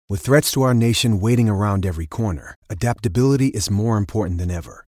With threats to our nation waiting around every corner, adaptability is more important than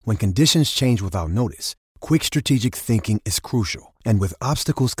ever. When conditions change without notice, quick strategic thinking is crucial. And with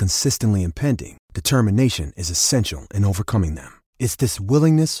obstacles consistently impending, determination is essential in overcoming them. It's this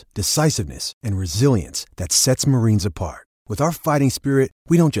willingness, decisiveness, and resilience that sets Marines apart. With our fighting spirit,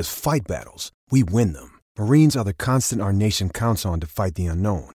 we don't just fight battles, we win them. Marines are the constant our nation counts on to fight the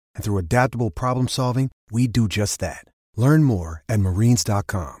unknown. And through adaptable problem solving, we do just that. Learn more at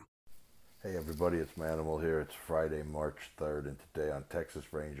marines.com. Hey everybody, it's Manimal here. It's Friday, March 3rd, and today on Texas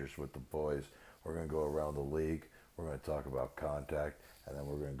Rangers with the Boys, we're going to go around the league, we're going to talk about contact, and then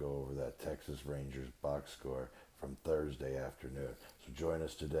we're going to go over that Texas Rangers box score from Thursday afternoon. So join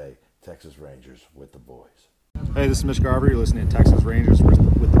us today, Texas Rangers with the Boys. Hey, this is Mitch Garver. You're listening to Texas Rangers with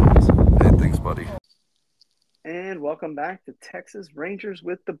the Boys. Hey, thanks, buddy. And welcome back to Texas Rangers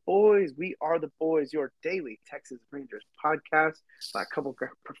with the Boys. We are the Boys, your daily Texas Rangers podcast by a couple of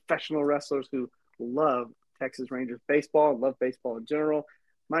professional wrestlers who love Texas Rangers baseball, love baseball in general.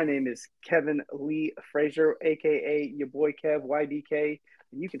 My name is Kevin Lee Frazier, a.k.a. your boy Kev, YDK.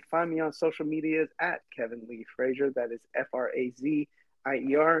 And you can find me on social medias at Kevin Lee Frazier. That is Frazier.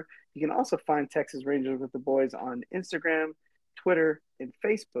 You can also find Texas Rangers with the Boys on Instagram, Twitter, and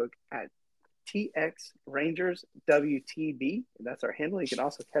Facebook at TX Rangers WTB. That's our handle. You can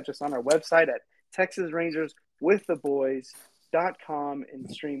also catch us on our website at TexasRangersWithTheBoys.com and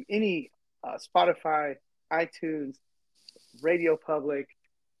stream any Spotify, iTunes, Radio Public,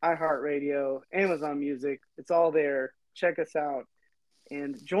 iHeartRadio, Amazon Music. It's all there. Check us out.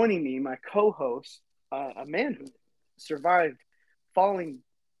 And joining me, my co-host, a man who survived falling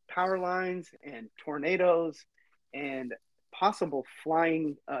power lines and tornadoes and possible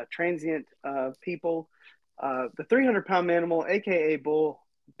flying transient people. The 300-pound Manimal, a.k.a. Bull.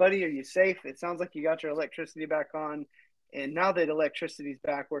 Buddy, are you safe? It sounds like you got your electricity back on. And now that electricity's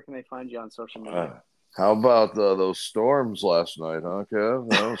back, where can they find you on social media? How about those storms last night, huh, Kev?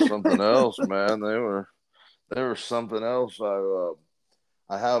 That was something else, man. They were something else.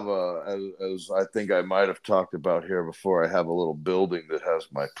 I have as I think I might have talked about here before, I have a little building that has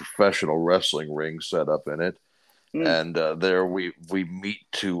my professional wrestling ring set up in it. And there we meet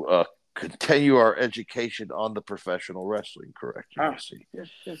to continue our education on the professional wrestling, correct? Yes.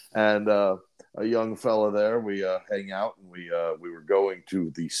 And a young fella there, we hang out, and we were going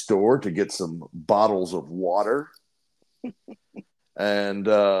to the store to get some bottles of water. And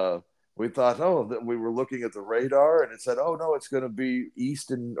we thought, that we were looking at the radar, and it said, oh, no, it's going to be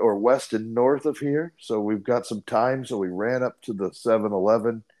east or west and north of here. So we've got some time. So we ran up to the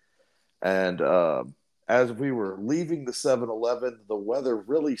 7-Eleven, and as we were leaving the 7-Eleven, the weather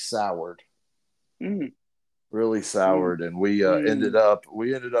really soured. Really soured, and we ended up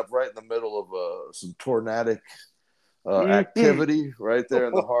right in the middle of some tornadic activity right there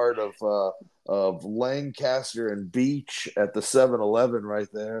in the heart of Lancaster and Beach at the 7-Eleven right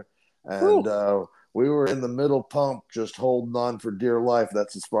there. And we were in the middle pump just holding on for dear life.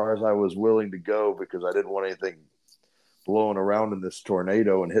 That's as far as I was willing to go because I didn't want anything blowing around in this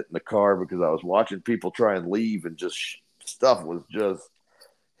tornado and hitting the car, because I was watching people try and leave, and just stuff was just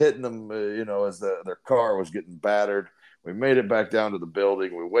hitting them, as their car was getting battered. We made it back down to the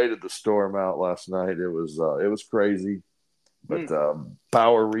building. We waited the storm out last night. It was crazy, but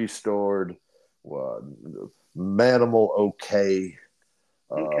power restored. Manimal okay.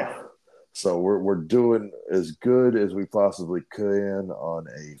 So we're doing as good as we possibly can on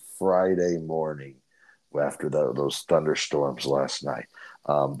a Friday morning after those thunderstorms last night.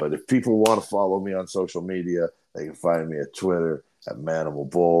 But if people want to follow me on social media, they can find me at Twitter at Manimal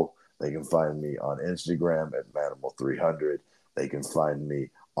Bull. They can find me on Instagram at Manimal300. They can find me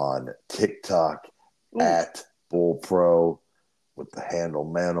on TikTok at Bull Pro with the handle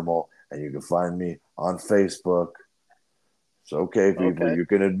Manimal. And you can find me on Facebook. It's okay, people. Okay. You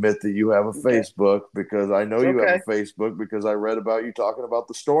can admit that you have a Facebook, because I know you have a Facebook because I read about you talking about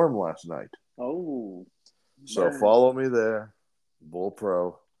the storm last night. Oh. So follow me there, Bull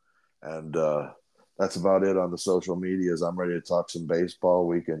Pro, and that's about it on the social medias. I'm ready to talk some baseball.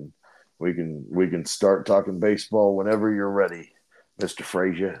 We can start talking baseball whenever you're ready, Mr.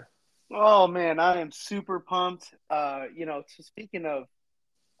 Frazier. Oh man, I am super pumped. Speaking of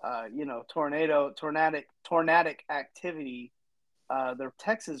tornadic activity, the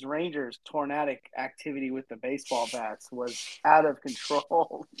Texas Rangers tornadic activity with the baseball bats was out of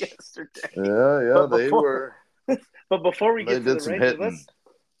control yesterday. Yeah, they were. But before we get to the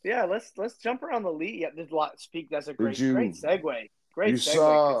Rangers, let's jump around the league. Yeah, there's a lot to speak. That's a great segue. Great segue.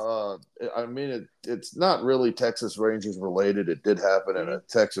 Saw, it's not really Texas Rangers related. It did happen at a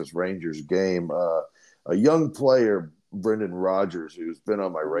Texas Rangers game. A young player Brendan Rodgers, who's been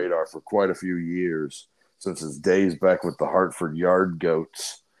on my radar for quite a few years since his days back with the Hartford Yard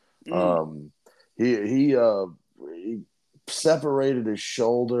Goats. He separated his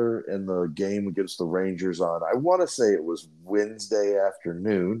shoulder in the game against the Rangers on, I want to say it was Wednesday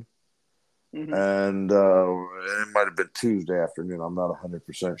afternoon. And it might have been Tuesday afternoon. I'm not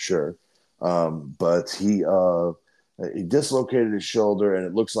 100% sure. But he dislocated his shoulder, and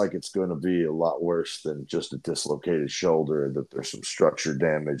it looks like it's going to be a lot worse than just a dislocated shoulder, and that there's some structure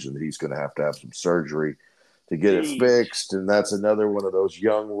damage, and he's going to have some surgery to get it fixed. And that's another one of those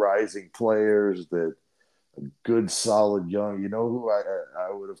young rising players that good, solid young. You know who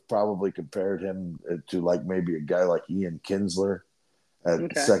I would have probably compared him to, like maybe a guy like Ian Kinsler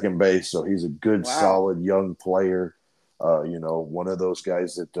at second base. So he's a good, solid young player. One of those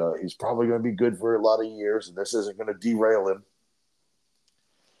guys that he's probably going to be good for a lot of years, and this isn't going to derail him.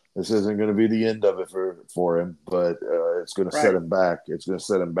 This isn't going to be the end of it for him, but it's going to set him back. It's going to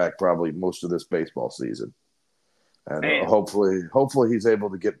set him back probably most of this baseball season. And hopefully he's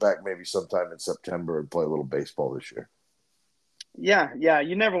able to get back maybe sometime in September and play a little baseball this year. Yeah.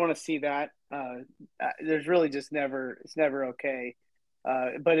 You never want to see that. There's really just never. It's never okay.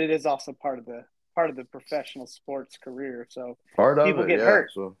 But it is also part of the professional sports career. So people get hurt.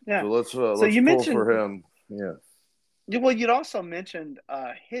 So let's you pull for him. Yeah. Well, you'd also mentioned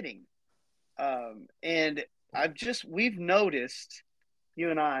hitting, and we've noticed, you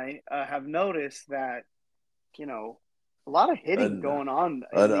and I have noticed that, a lot of hitting going on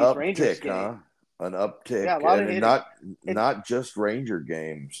in these Rangers games. An uptick, yeah, a lot of hitting. Not just Ranger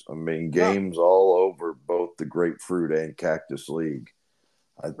games. I mean, games all over both the Grapefruit and Cactus League.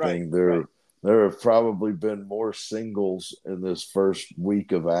 I think there have probably been more singles in this first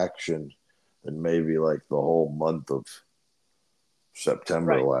week of action than maybe like the whole month of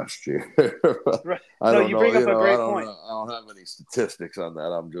September last year. I don't know. Bring up a great point. I don't have any statistics on that.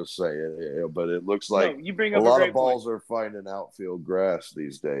 I'm just saying, but it looks like you bring up a lot of balls are finding outfield grass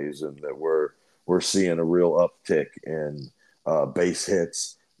these days, and that we're seeing a real uptick in base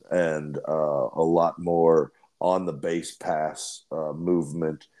hits and a lot more on the base pass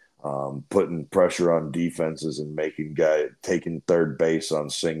movement, putting pressure on defenses and taking third base on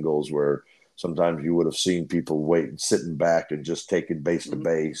singles where sometimes you would have seen people sitting back and just taking base to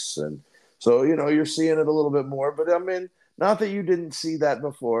base. And so, you're seeing it a little bit more, but I mean, not that you didn't see that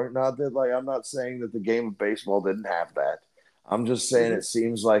before. Not that, I'm not saying that the game of baseball didn't have that. I'm just saying it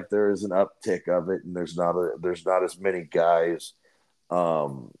seems like there is an uptick of it, and there's not as many guys,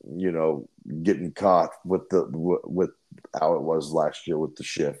 getting caught with how it was last year with the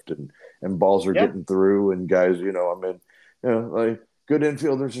shift, and balls are getting through, and guys, good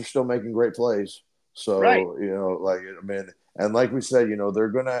infielders are still making great plays. So, and like we said,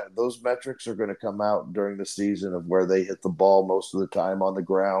 those metrics are going to come out during the season of where they hit the ball most of the time on the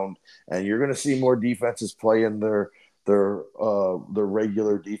ground. And you're going to see more defenses play in their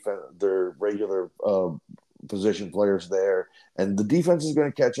regular defense, their regular position players there. And the defense is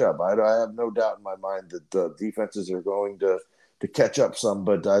going to catch up. I have no doubt in my mind that the defenses are going to catch up some,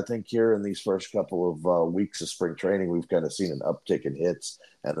 but I think here in these first couple of weeks of spring training, we've kind of seen an uptick in hits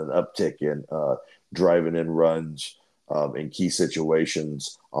and an uptick in driving in runs in key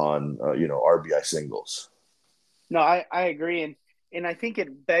situations on RBI singles. No, I agree, and I think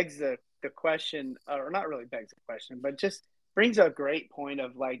it begs the question, or not really begs the question, but just brings a great point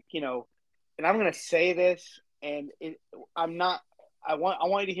of and I'm going to say this, and I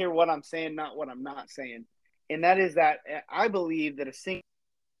want you to hear what I'm saying, not what I'm not saying. And that is that I believe that a single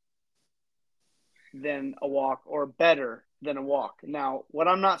than a walk, or better than a walk. Now, what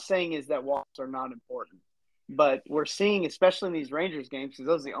I'm not saying is that walks are not important, but we're seeing, especially in these Rangers games, because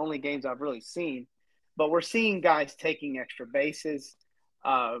those are the only games I've really seen, but we're seeing guys taking extra bases.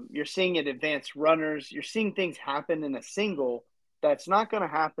 You're seeing it advance runners. You're seeing things happen in a single that's not going to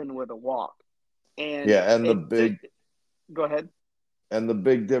happen with a walk. And go ahead. And the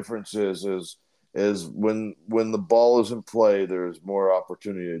big difference is when the ball is in play, there's more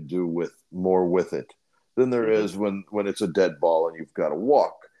opportunity to do more with it than there is when it's a dead ball and you've got to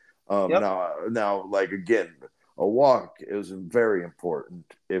walk. Now, like, again, a walk is very important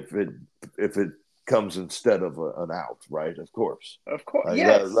if it comes instead of an out, right? Of course.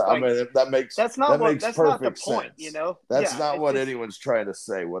 Yes. That makes that's perfect not the point, sense. That's not what anyone's trying to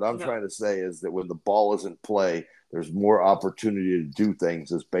say. What I'm trying to say is that when the ball is in play, there's more opportunity to do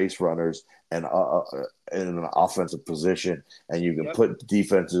things as base runners and in an offensive position, and you can put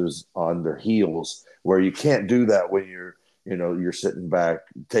defenses on their heels where you can't do that when you're you're sitting back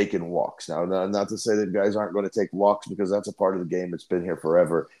taking walks. Now, not to say that guys aren't going to take walks, because that's a part of the game that's been here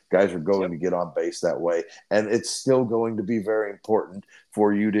forever. Guys are going to get on base that way, and it's still going to be very important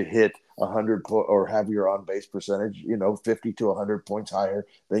for you to hit 100 or have your on base percentage, 50 to 100 points higher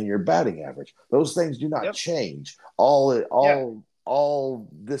than your batting average. Those things do not change. All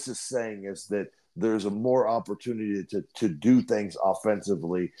this is saying is that there's a more opportunity to do things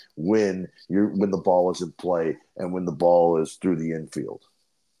offensively when the ball is in play and when the ball is through the infield.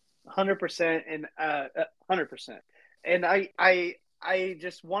 100% and 100%. And I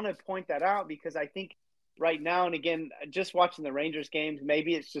just want to point that out, because I think right now, and again, just watching the Rangers games,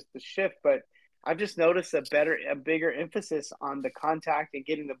 maybe it's just the shift, but I've just noticed a bigger emphasis on the contact and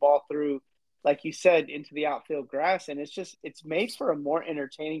getting the ball through, like you said, into the outfield grass. And it's made for a more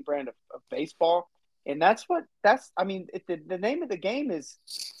entertaining brand of baseball. And the name of the game is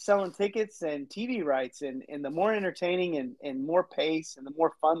selling tickets and TV rights, and the more entertaining and more pace and the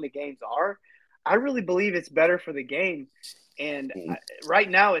more fun the games are, I really believe it's better for the game. And right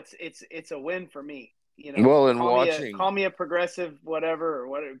now it's a win for me. Well, and call me a progressive, whatever,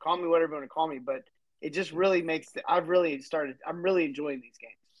 call me whatever you want to call me, but it just really I'm really enjoying these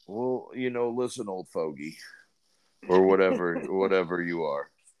games. Well, listen, old fogey, or whatever you are,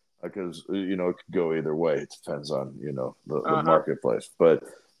 because it could go either way. It depends on the marketplace. But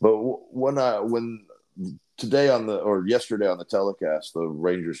when today yesterday on the telecast, the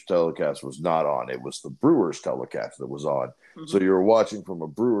Rangers telecast was not on. It was the Brewers telecast that was on. Mm-hmm. So you were watching from a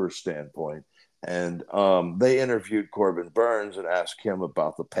Brewers standpoint. And they interviewed Corbin Burns and asked him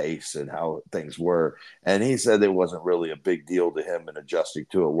about the pace and how things were. And he said it wasn't really a big deal to him, and adjusting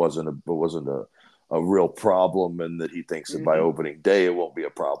to it wasn't a real problem, and that he thinks that by opening day it won't be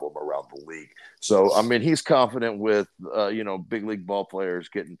a problem around the league. So, I mean, he's confident with, big league ball players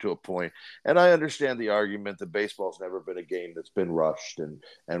getting to a point. And I understand the argument that baseball's never been a game that's been rushed.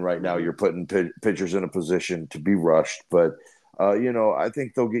 And right now you're putting pitchers in a position to be rushed. But I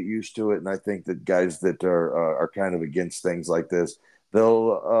think they'll get used to it, and I think that guys that are kind of against things like this,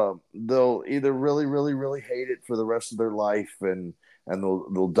 they'll either really, really, really hate it for the rest of their life, and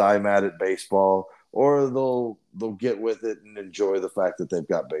they'll die mad at baseball, or they'll get with it and enjoy the fact that they've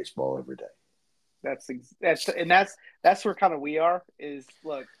got baseball every day. That's where kind of we are. Is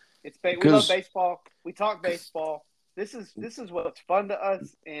look, we love baseball. We talk baseball. This is what's fun to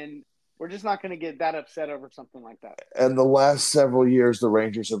us, and we're just not going to get that upset over something like that. And the last several years, the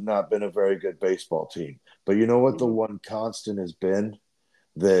Rangers have not been a very good baseball team. But you know what? The one constant has been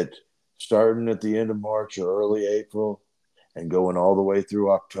that starting at the end of March or early April and going all the way through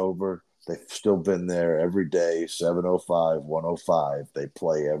October, they've still been there every day, 7:05, 1:05. They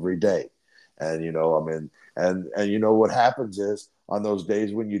play every day. And, and what happens is on those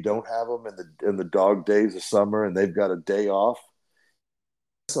days when you don't have them in the dog days of summer and they've got a day off,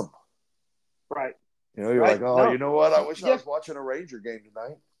 right. You're like, you know what? I wish I was watching a Ranger game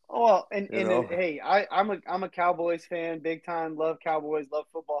tonight. Oh, well, hey, I'm a Cowboys fan, big time. Love Cowboys, love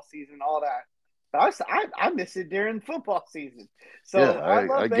football season, all that. But I miss it during football season. So I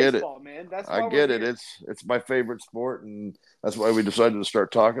love baseball, man. That's why I get it. It's my favorite sport, and that's why we decided to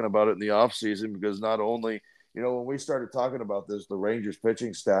start talking about it in the off season. Because not only, when we started talking about this, the Rangers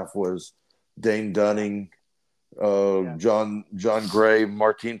pitching staff was Dane Dunning, John Gray,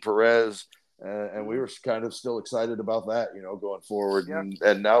 Martin Perez. And we were kind of still excited about that, going forward. Yeah.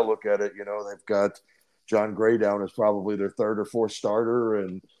 And now look at it, they've got John Gray down as probably their third or fourth starter,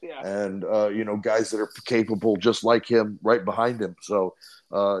 and guys that are capable just like him right behind him. So,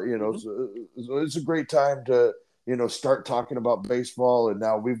 so it's a great time to start talking about baseball. And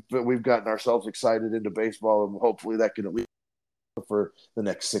now we've gotten ourselves excited into baseball, and hopefully that can at least for the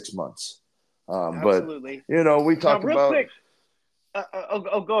next 6 months. Absolutely. But we talked real about. Quick.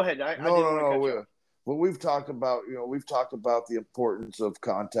 Go ahead. No. Well, we've talked about the importance of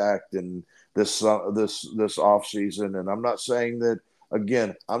contact and this off season, and I'm not saying that.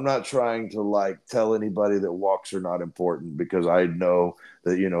 Again, I'm not trying to tell anybody that walks are not important, because I know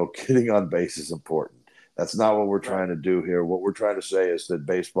that getting on base is important. That's not what we're trying to do here. What we're trying to say is that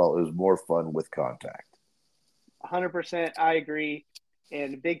baseball is more fun with contact. 100%, I agree.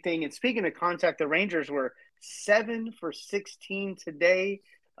 And the big thing. And speaking of contact, the Rangers were 7 for 16 today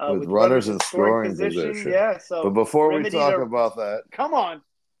with runners in scoring position. Yeah. So, but before we talk about that, come on,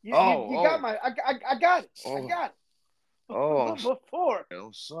 you got my. I got it. I got it. Before.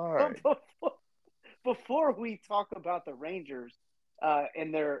 I'm sorry. Before we talk about the Rangers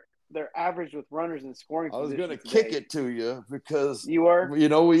and their their average with runners in scoring I was position going to today. kick it to you because, You were? you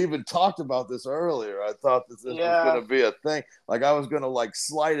know, we even talked about this earlier. I thought that this was going to be a thing. Like I was going to like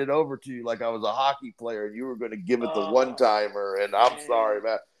slide it over to you like I was a hockey player and you were going to give it the one-timer. And I'm sorry,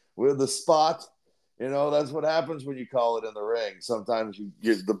 Matt. With the spot, you know, that's what happens when you call it in the ring. Sometimes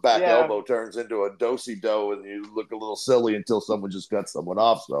the back elbow turns into a do-si-do and you look a little silly until someone just got someone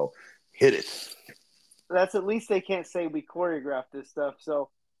off. So hit it. That's at least they can't say we choreographed this stuff. So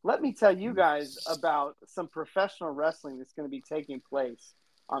let me tell you guys about some professional wrestling that's going to be taking place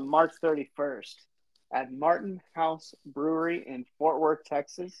on March 31st at Martin House Brewery in Fort Worth,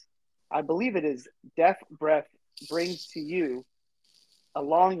 Texas. I believe it is Death Breath brings to you,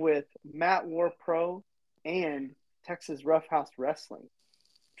 along with Matt War Pro and Texas Roughhouse Wrestling,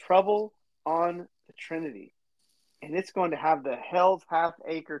 Trouble on the Trinity. And it's going to have the Hell's Half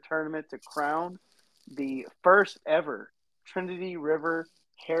Acre tournament to crown the first ever Trinity River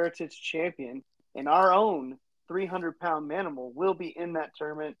Heritage Champion, and our own 300-pound Manimal will be in that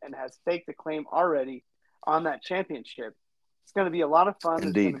tournament and has staked a claim already on that championship. It's going to be a lot of fun.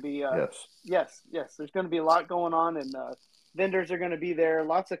 Indeed. There's going to be yes. There's going to be a lot going on, and vendors are going to be there.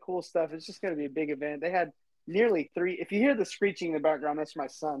 Lots of cool stuff. It's just going to be a big event. They had nearly if you hear the screeching in the background, that's my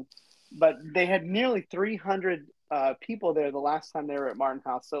son. But they had nearly 300 people there the last time they were at Martin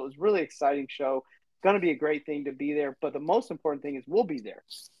House, so it was a really exciting show. Going to be a great thing to be there, but the most important thing is we'll be there.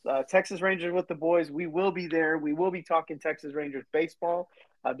 Texas Rangers with the boys, we will be there. We will be talking Texas Rangers baseball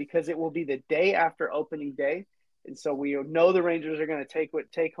because it will be the day after opening day, and so we know the Rangers are going to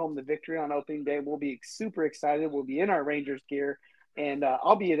take home the victory on opening day. We'll be super excited. We'll be in our Rangers gear, and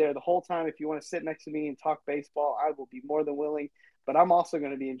I'll be there the whole time. If you want to sit next to me and talk baseball, I will be more than willing. But I'm also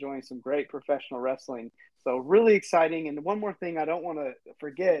going to be enjoying some great professional wrestling. So really exciting. And one more thing I don't want to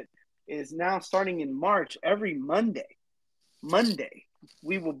forget is now starting in March, every Monday, Manimal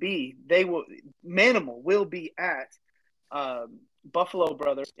will be at Buffalo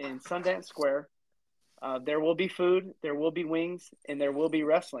Brothers in Sundance Square. There will be food, there will be wings, and there will be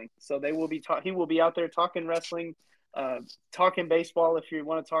wrestling. So he will be out there talking wrestling, talking baseball if you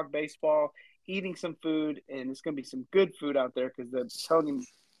want to talk baseball, eating some food, and it's going to be some good food out there because they're telling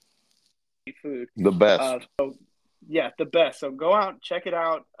you food. The best. The best. So go out, check it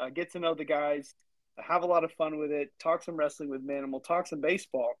out, get to know the guys, have a lot of fun with it, talk some wrestling with Manimal, talk some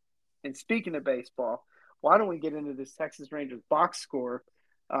baseball. And speaking of baseball, why don't we get into this Texas Rangers box score?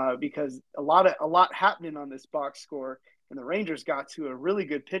 Because a lot happening on this box score, and the Rangers got to a really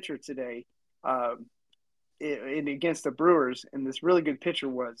good pitcher today against the Brewers, and this really good pitcher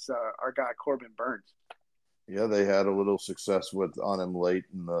was our guy Corbin Burns. Yeah, they had a little success on him late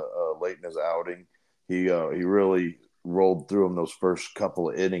in his outing. He really rolled through him those first couple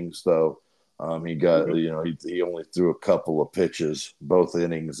of innings, though. He got he only threw a couple of pitches both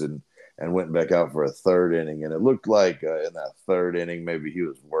innings and went back out for a third inning, and it looked like in that third inning maybe he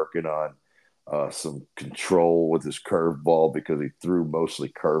was working on some control with his curveball because he threw mostly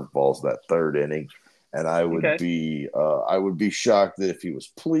curveballs that third inning. And I would be shocked that if he was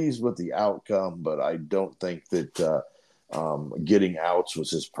pleased with the outcome, but I don't think that getting outs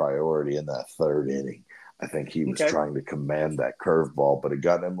was his priority in that third inning. I think he was trying to command that curveball, but it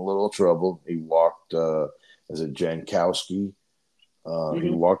got him a little trouble. He walked, Jankowski? He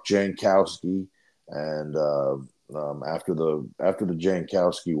walked Jankowski, and after the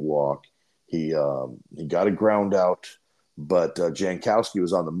Jankowski walk, he got a ground out, but Jankowski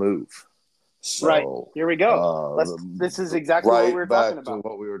was on the move. So, right. Here we go. This is exactly what we were talking about. To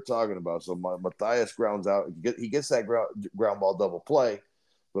what we were talking about. So Matthias grounds out. He gets that ground ball double play,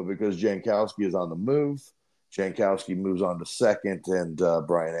 but because Jankowski is on the move, Jankowski moves on to second, and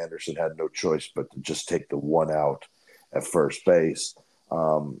Brian Anderson had no choice but to just take the one out at first base.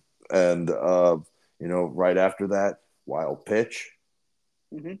 Right after that, wild pitch.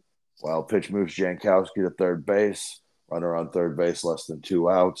 Mm-hmm. Wild pitch moves Jankowski to third base. Runner on third base, less than 2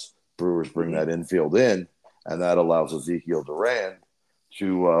 outs. Brewers bring that infield in, and that allows Ezekiel Duran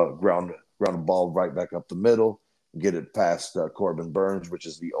to ground a ball right back up the middle, get it past Corbin Burns, which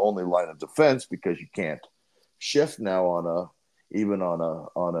is the only line of defense because you can't shift now on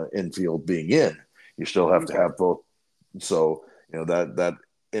an infield being in. You still have to have both. So that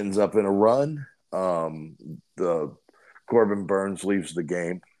ends up in a run. The Corbin Burns leaves the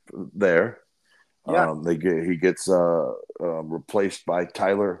game there. Yeah. He gets replaced by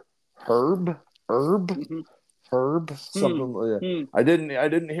Tyler Herb, something. I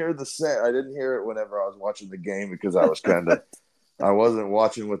didn't hear the set. I didn't hear it whenever I was watching the game because I wasn't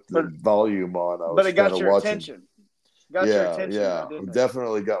watching with the volume on. But it got your attention. Got your attention, yeah, didn't it?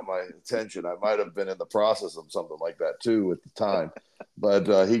 definitely got my attention. I might have been in the process of something like that too at the time,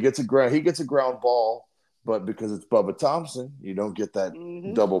 but he gets a ground ball, but because it's Bubba Thompson, you don't get that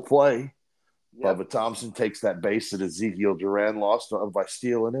double play. Yep. Bubba Thompson takes that base that Ezekiel Duran lost by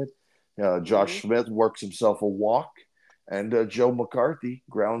stealing it. Josh Smith works himself a walk, and Joe McCarthy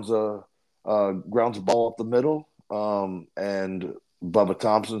grounds a ball up the middle, and Bubba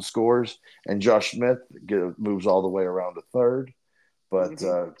Thompson scores, and Josh Smith moves all the way around to third. But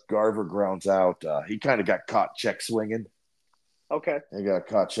Garver grounds out. He kind of got caught check swinging. Okay. He got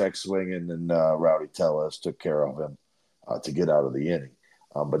caught check swinging, and Rowdy Tellez took care of him to get out of the inning.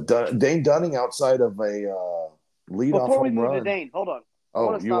 But Dane Dunning, outside of a leadoff Before we home move run. to Dane, hold on.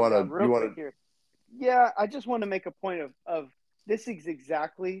 Oh, you want to? Real quick here. Yeah, I just want to make a point of this is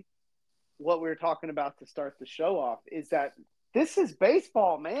exactly what we were talking about to start the show off. Is that this is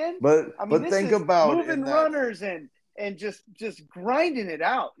baseball, man? But this think is about moving runners and just grinding it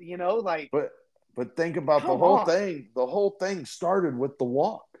out. But think about the whole thing. The whole thing started with the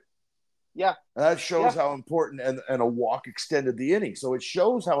walk. Yeah. And that shows how important and a walk extended the inning. So it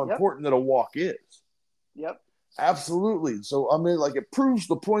shows how important that a walk is. Yep. Absolutely. So, I mean, like, it proves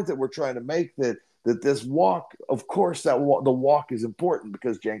the point that we're trying to make that this walk, of course, the walk is important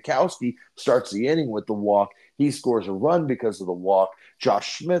because Jankowski starts the inning with the walk. He scores a run because of the walk.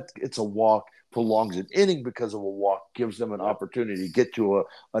 Josh Smith, it's a walk, prolongs an inning because of a walk, gives them an opportunity to get to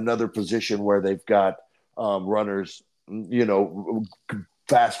another position where they've got runners,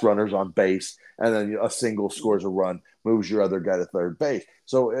 fast runners on base, and then a single scores a run, moves your other guy to third base.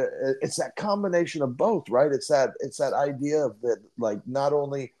 So it's that combination of both, right? It's that idea of that, like, not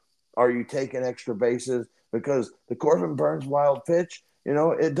only are you taking extra bases, because the Corbin Burns wild pitch,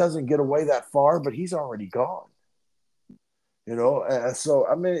 it doesn't get away that far, but he's already gone. So,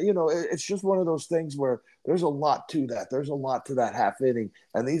 I mean, it's just one of those things where there's a lot to that. There's a lot to that half inning,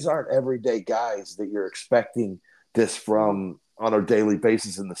 and these aren't everyday guys that you're expecting this from on a daily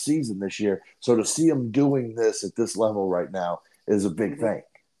basis in the season this year. So to see them doing this at this level right now is a big thing.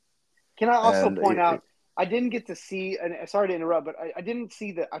 Can I also point out, I didn't get to see, and sorry to interrupt, but I didn't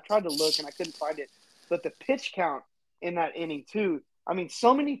see I tried to look and I couldn't find it, but the pitch count in that inning too. I mean,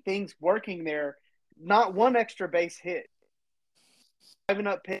 so many things working there, not one extra base hit, driving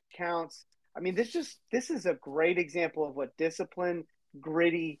up pitch counts. I mean, this is a great example of what disciplined,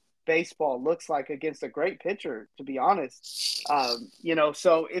 gritty baseball looks like against a great pitcher, to be honest.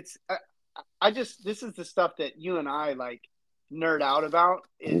 So it's, this is the stuff that you and I like nerd out about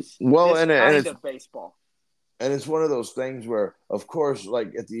is of baseball. And it's one of those things where, of course,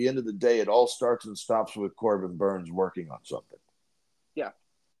 like at the end of the day, it all starts and stops with Corbin Burns working on something. Yeah.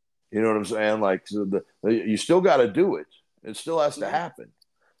 You know what I'm saying? Like, so you still got to do it. It still has to happen.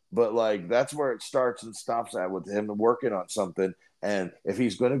 But, like, that's where it starts and stops at, with him working on something. And if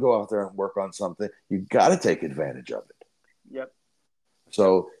he's going to go out there and work on something, you got to take advantage of it. Yep.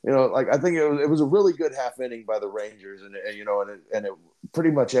 So, I think it was a really good half inning by the Rangers, and it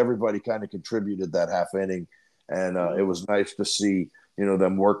pretty much everybody kind of contributed that half inning, and it was nice to see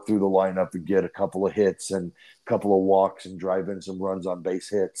them work through the lineup and get a couple of hits and a couple of walks and drive in some runs on base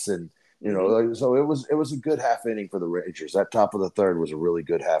hits, and so it was a good half inning for the Rangers. That top of the third was a really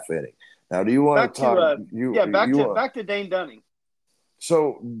good half inning. Now, do you want to talk? Back to Dane Dunning.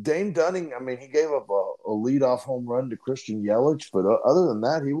 So Dane Dunning, I mean, he gave up a leadoff home run to Christian Yelich, but other than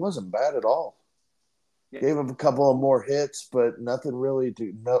that, he wasn't bad at all. Yeah. Gave up a couple of more hits, but nothing really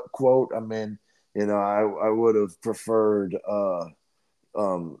to quote. I mean, I would have preferred,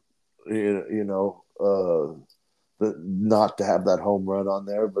 not to have that home run on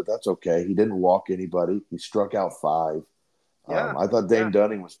there, but that's okay. He didn't walk anybody. He struck out 5. Yeah. I thought Dane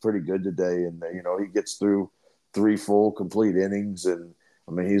Dunning was pretty good today, and he gets through 3 full complete innings, and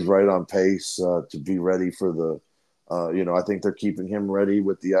I mean, he's right on pace to be ready for the I think they're keeping him ready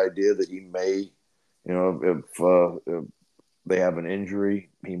with the idea that he may, if they have an injury,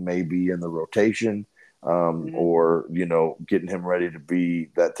 he may be in the rotation, or getting him ready to be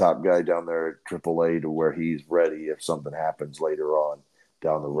that top guy down there at AAA, to where he's ready if something happens later on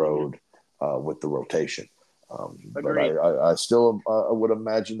down the road with the rotation. But I still would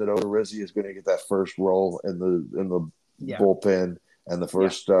imagine that Odorizzi is going to get that first role in the bullpen, and the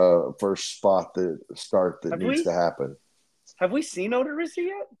first spot that needs to happen. Have we seen Odorizzi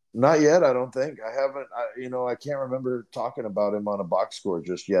yet? Not yet, I don't think. I haven't. I can't remember talking about him on a box score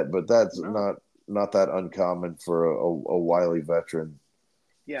just yet. But that's not that uncommon for a wily veteran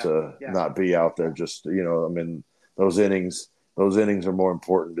to not be out there. Just I mean, those innings those innings are more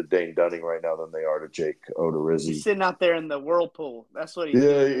important to Dane Dunning right now than they are to Jake Odorizzi. He's sitting out there in the whirlpool. That's what he's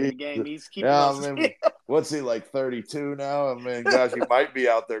Yeah, doing in the game. He's keeping those. I mean, what's he like 32 now? I mean, gosh, he might be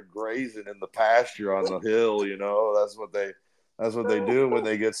out there grazing in the pasture on the hill. That's what they do when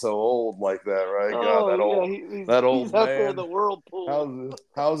they get so old like that, right? God, that he's old out there in man. the whirlpool.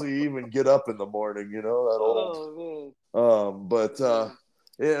 How's he even get up in the morning? That old. Oh man. But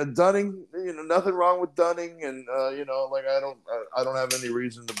yeah, Dunning. Nothing wrong with Dunning, and like I don't have any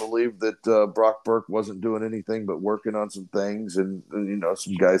reason to believe that Brock Burke wasn't doing anything but working on some things, and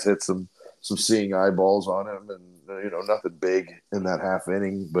some guys hit some seeing eyeballs on him, and nothing big in that half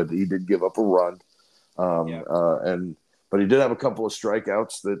inning, but he did give up a run, but he did have a couple of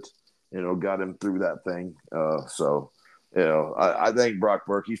strikeouts that got him through that thing. I think Brock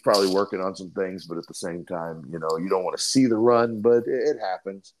Burke, he's probably working on some things, but at the same time, you don't want to see the run, but it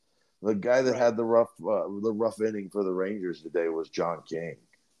happens. The guy that had the rough inning for the Rangers today was John King.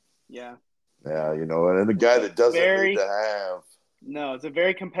 Yeah. Yeah, and the guy that doesn't need to have. No, it's a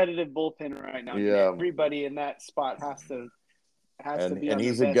very competitive bullpen right now. Yeah. Everybody in that spot has to be on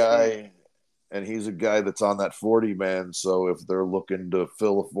he's their a best guy game. And he's a guy that's on that 40 man. So if they're looking to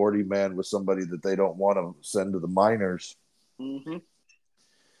fill a 40 man with somebody that they don't want to send to the minors, mm-hmm.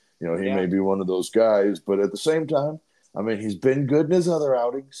 He may be one of those guys. But at the same time, I mean, he's been good in his other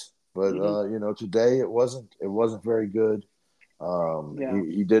outings. But today it wasn't very good.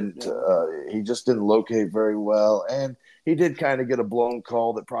 He didn't. He just didn't locate very well, and he did kind of get a blown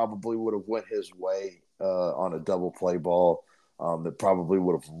call that probably would have went his way on a double play ball. That probably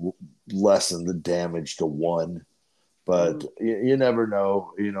would have lessened the damage to one. But you never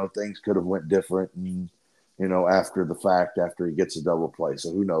know. Things could have went different, and after the fact, after he gets a double play.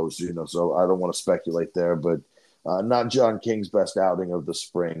 So who knows? So I don't want to speculate there, but not John King's best outing of the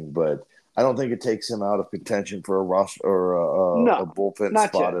spring, but. I don't think it takes him out of contention for a roster or a bullpen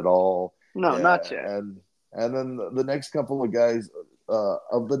spot at all. No, not yet. And then the next couple of guys,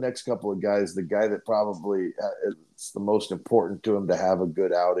 the guy that probably is the most important to him to have a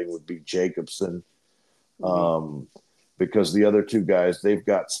good outing would be Jacobson. Because the other two guys, they've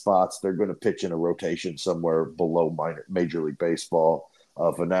got spots. They're going to pitch in a rotation somewhere below Major League Baseball.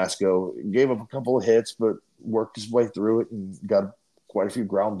 Vanasco gave up a couple of hits, but worked his way through it and got quite a few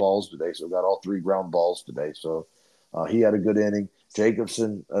ground balls today, so got all 3 ground balls today. So he had a good inning.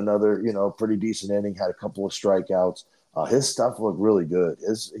 Jacobson, another pretty decent inning, had a couple of strikeouts. His stuff looked really good.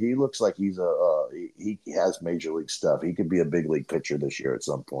 He looks like he has major league stuff. He could be a big league pitcher this year at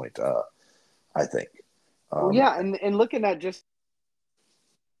some point. I think. And looking at his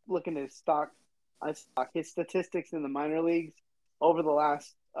his statistics in the minor leagues over the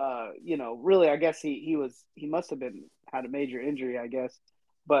last. Really, I guess he must have had a major injury, I guess.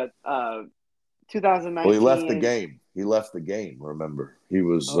 But 2019. Well, he left the game. Remember, he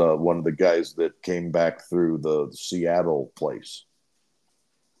was one of the guys that came back through the Seattle place.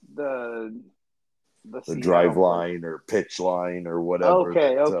 The drive line or pitch line or whatever.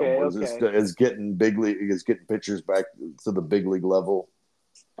 Okay. Is getting big league. Is getting pitchers back to the big league level.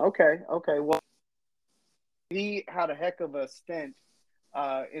 Okay. Well, he had a heck of a stint.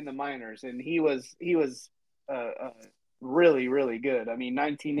 In the minors, and he was really, really good. I mean,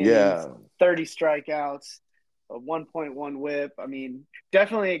 19 innings, 30 strikeouts, a 1.1 WHIP. I mean,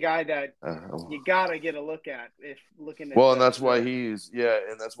 definitely a guy that you gotta get a look at if looking at. Well, and that's why he's in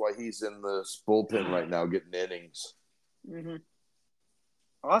the bullpen right now, getting innings. Mm-hmm.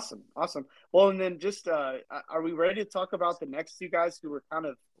 Awesome. Well, and then just are we ready to talk about the next 2 guys who were kind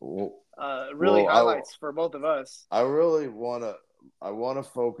of highlights for both of us? I really want to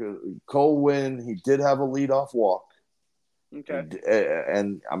focus. Cole Winn, he did have a leadoff walk. Okay.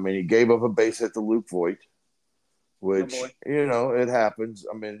 And I mean, he gave up a base hit to Luke Voigt, which, it happens.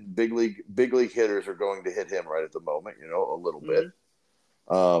 I mean, big league hitters are going to hit him right at the moment, a little bit.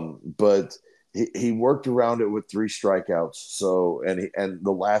 But he worked around it with 3 strikeouts. So, and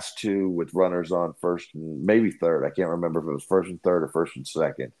the last 2 with runners on first and maybe third. I can't remember if it was first and third or first and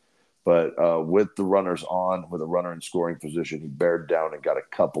second. But with the runners on, with a runner in scoring position, he bared down and got a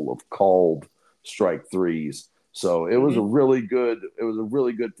couple of called strike 3s. So it was a really good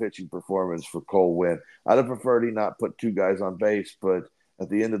pitching performance for Cole Winn. I'd have preferred he not put 2 guys on base, but at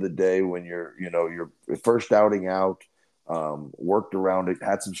the end of the day, when you're first outing out, worked around it,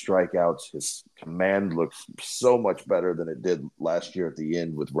 had some strikeouts, his command looks so much better than it did last year at the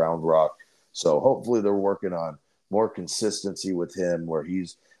end with Round Rock. So hopefully they're working on more consistency with him, where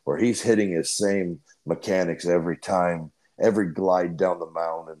he's hitting his same mechanics every time, every glide down the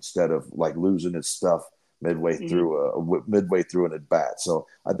mound, instead of like losing his stuff midway through an at bat. So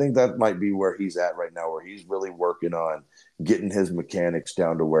I think that might be where he's at right now, where he's really working on getting his mechanics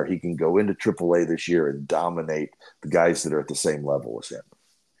down to where he can go into AAA this year and dominate the guys that are at the same level as him.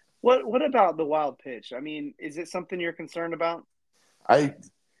 What about the wild pitch? I mean, is it something you're concerned about? I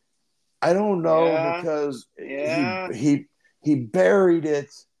don't know because he buried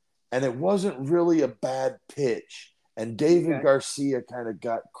it, and it wasn't really a bad pitch. And David Garcia kind of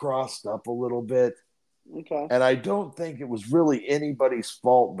got crossed up a little bit. Okay. And I don't think it was really anybody's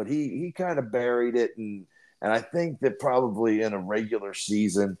fault, but he kind of buried it, and I think that probably in a regular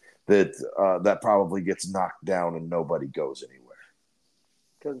season that probably gets knocked down and nobody goes anywhere.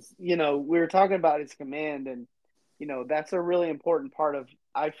 Because we were talking about his command, and that's a really important part of,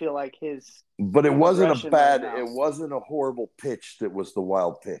 I feel like, his. But it wasn't it wasn't a horrible pitch that was the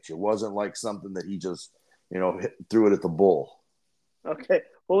wild pitch. It wasn't like something that he just threw it at the bull. Okay.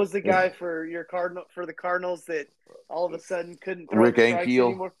 What was the guy for the Cardinals that all of a sudden couldn't throw Rick strikes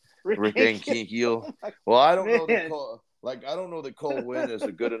anymore? Rick Ankiel. Well, I don't know that Cole Winn is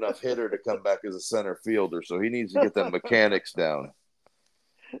a good enough hitter to come back as a center fielder, so he needs to get the mechanics down.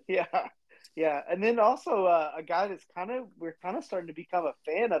 Yeah, and then also a guy that's we're kind of starting to become a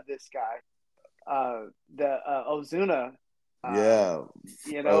fan of this guy, the Ozuna.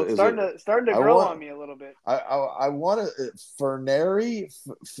 Starting to grow on me a little bit. I want to Ferneri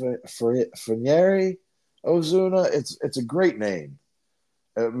Ozuna. It's a great name.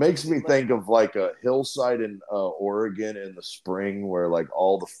 It makes me think of like a hillside in Oregon in the spring where like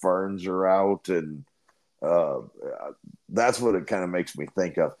all the ferns are out, and that's what it kind of makes me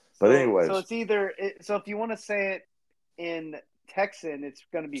think of. But anyways, so it's either so if you want to say it in Texan, it's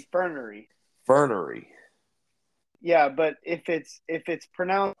going to be Fernery. Yeah, but if it's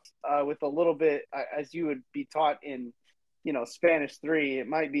pronounced with a little bit as you would be taught in, Spanish 3, it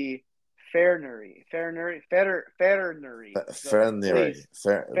might be Fernery. Yeah.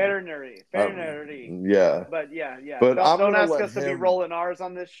 But yeah. But don't ask us to be rolling R's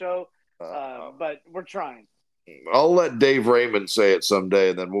on this show. But we're trying. I'll let Dave Raymond say it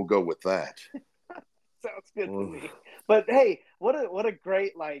someday, and then we'll go with that. Sounds good to me. But hey, what a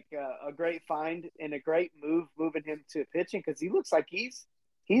great a great find and a great moving him to pitching, because he looks like he's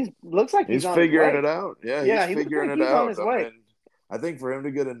on figuring his way. it out. Yeah, he's figuring it out. On his way. I think for him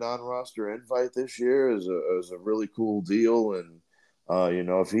to get a non-roster invite this year is a really cool deal, and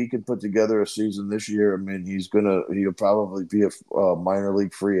if he can put together a season this year, I mean, he'll probably be a minor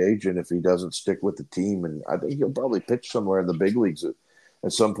league free agent if he doesn't stick with the team, and I think he'll probably pitch somewhere in the big leagues at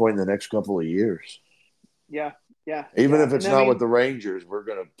some point in the next couple of years. Yeah. Even if it's not with the Rangers, we're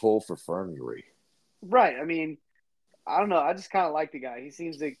going to pull for Fernery. Right. I mean, I don't know. I just kind of like the guy. He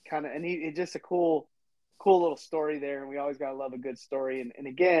seems to and it's just a cool little story there. And we always got to love a good story. And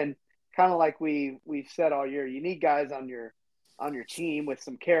again, kind of like we've said all year, you need guys on your team with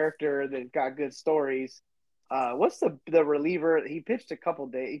some character that got good stories. What's the reliever? He pitched a couple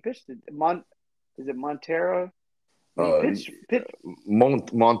days. He pitched is it Montero? Montas,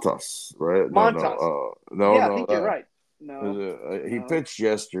 right? Montas. No, I think you're right. No, he pitched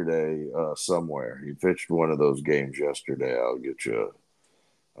yesterday somewhere. He pitched one of those games yesterday. I'll get you.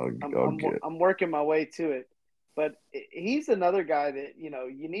 I'm working my way to it, but he's another guy that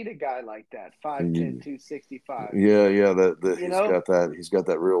you need a guy like that, 5'10", 265. Yeah. He's got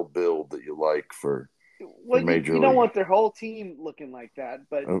that real build that you like for. Well, you don't want their whole team looking like that,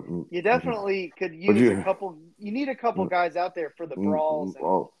 but you definitely could use a couple. You need a couple guys out there for the brawls.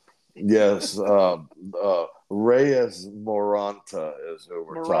 Yes, Reyes Moranta is who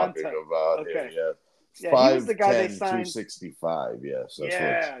we're talking about here. Yeah, he was the guy they signed. 265. Yes.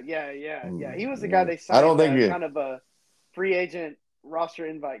 Yeah. He was the guy they signed. I don't think kind of a free agent roster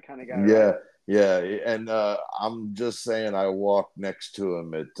invite kind of guy. Yeah. Right? Yeah, and I'm just saying I walked next to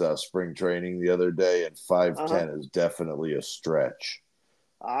him at spring training the other day, and 5'10" is definitely a stretch.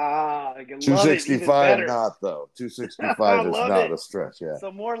 265 not though. 265 is not a stretch. Yeah.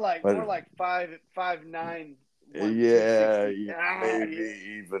 So more like 5'9". Yeah,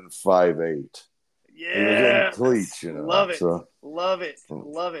 maybe even 5'8". Yeah, he was in cleats. Love it.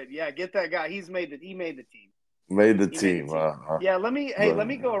 Yeah, get that guy. He made the team. Made the team. Yeah, let me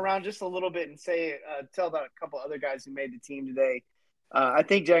go around just a little bit and tell about a couple other guys who made the team today. I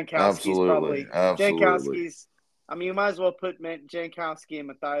think Jankowski's probably Jankowski's. I mean, you might as well put Jankowski and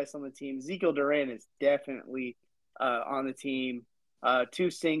Matthias on the team. Ezekiel Duran is definitely on the team. 2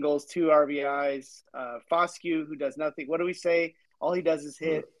 singles, 2 RBIs. Foscue, who does nothing. What do we say? All he does is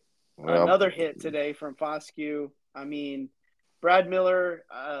hit. Another hit today from Foscue. I mean, Brad Miller.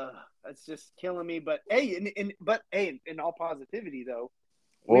 That's just killing me. But hey, in all positivity though,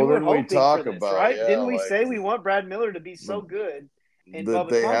 we Well, were then we hoping for talk this, about, right? yeah, Didn't we like say we want Brad Miller to be so the, good and that Bubba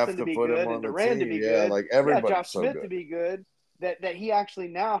they have Thompson to to be put him good and on the Duran to team. be Yeah, good? like Yeah, everybody's Josh so Smith to good. be good. That he actually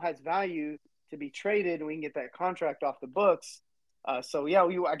now has value to be traded and we can get that contract off the books. So yeah,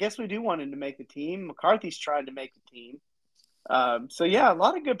 I guess we do want him to make the team. McCarthy's trying to make the team. So yeah, a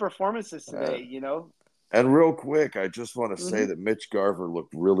lot of good performances Uh, today. You know. and real quick, I just want to say Mm-hmm. that Mitch Garver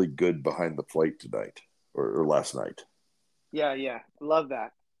looked really good behind the plate tonight or last night. Yeah. Love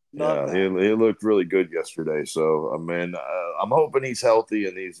that. Love Yeah, he that. looked really good yesterday. So I mean, I'm hoping he's healthy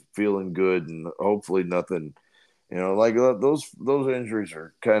and he's feeling good, and hopefully nothing. Like those injuries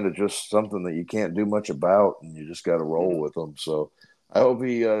are kind of just something that you can't do much about, and you just got to roll Mm-hmm. with them. So I hope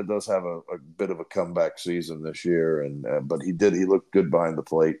he does have a bit of a comeback season this year. And but he did. He looked good behind the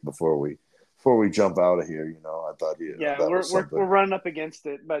plate before we jump out of here. I thought Yeah, that we're was we're something. we're running up against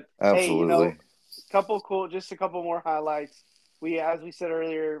it, but hey, Absolutely. just a couple more highlights. As we said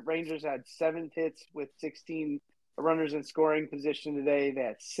earlier, Rangers had 7 hits with 16 runners in scoring position today. They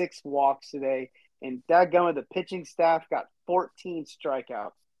had 6 walks today, and dadgummit, the pitching staff got 14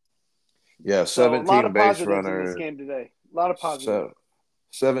 strikeouts. Yeah, So a lot 17 of base positives in this runners. game today. A lot of positives.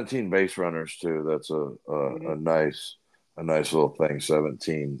 17 base runners too. That's Mm-hmm. a nice little thing.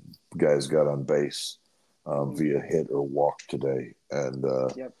 17 guys got on base Mm-hmm. via hit or walk today, and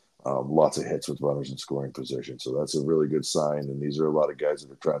Yep. lots of hits with runners in scoring position. So that's a really good sign. And these are a lot of guys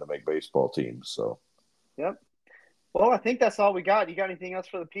that are trying to make baseball teams. So Yep. Well, I think that's all we got. You got anything else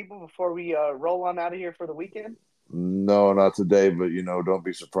for the people before we roll on out of here for the weekend? no, not today, but don't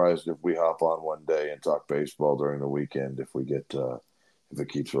be surprised if we hop on one day and talk baseball during the weekend if it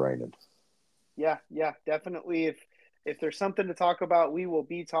keeps raining. Yeah, definitely. If there's something to talk about, we will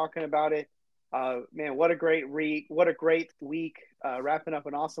be talking about it. Man, what a great week! Wrapping up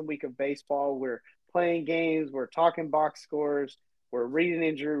an awesome week of baseball. We're playing games, we're talking box scores, we're reading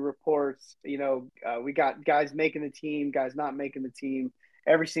injury reports. We got guys making the team, guys not making the team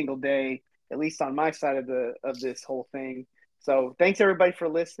every single day. At least on my side of this whole thing. So thanks everybody for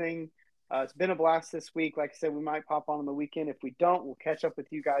listening. It's been a blast this week. Like I said, we might pop on the weekend. If we don't, we'll catch up with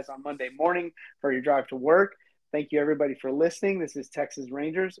you guys on Monday morning for your drive to work. Thank you, everybody, for listening. This is Texas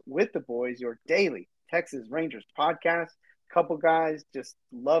Rangers with the Boys, your daily Texas Rangers podcast. Couple guys just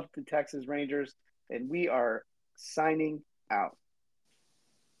love the Texas Rangers, and we are signing out.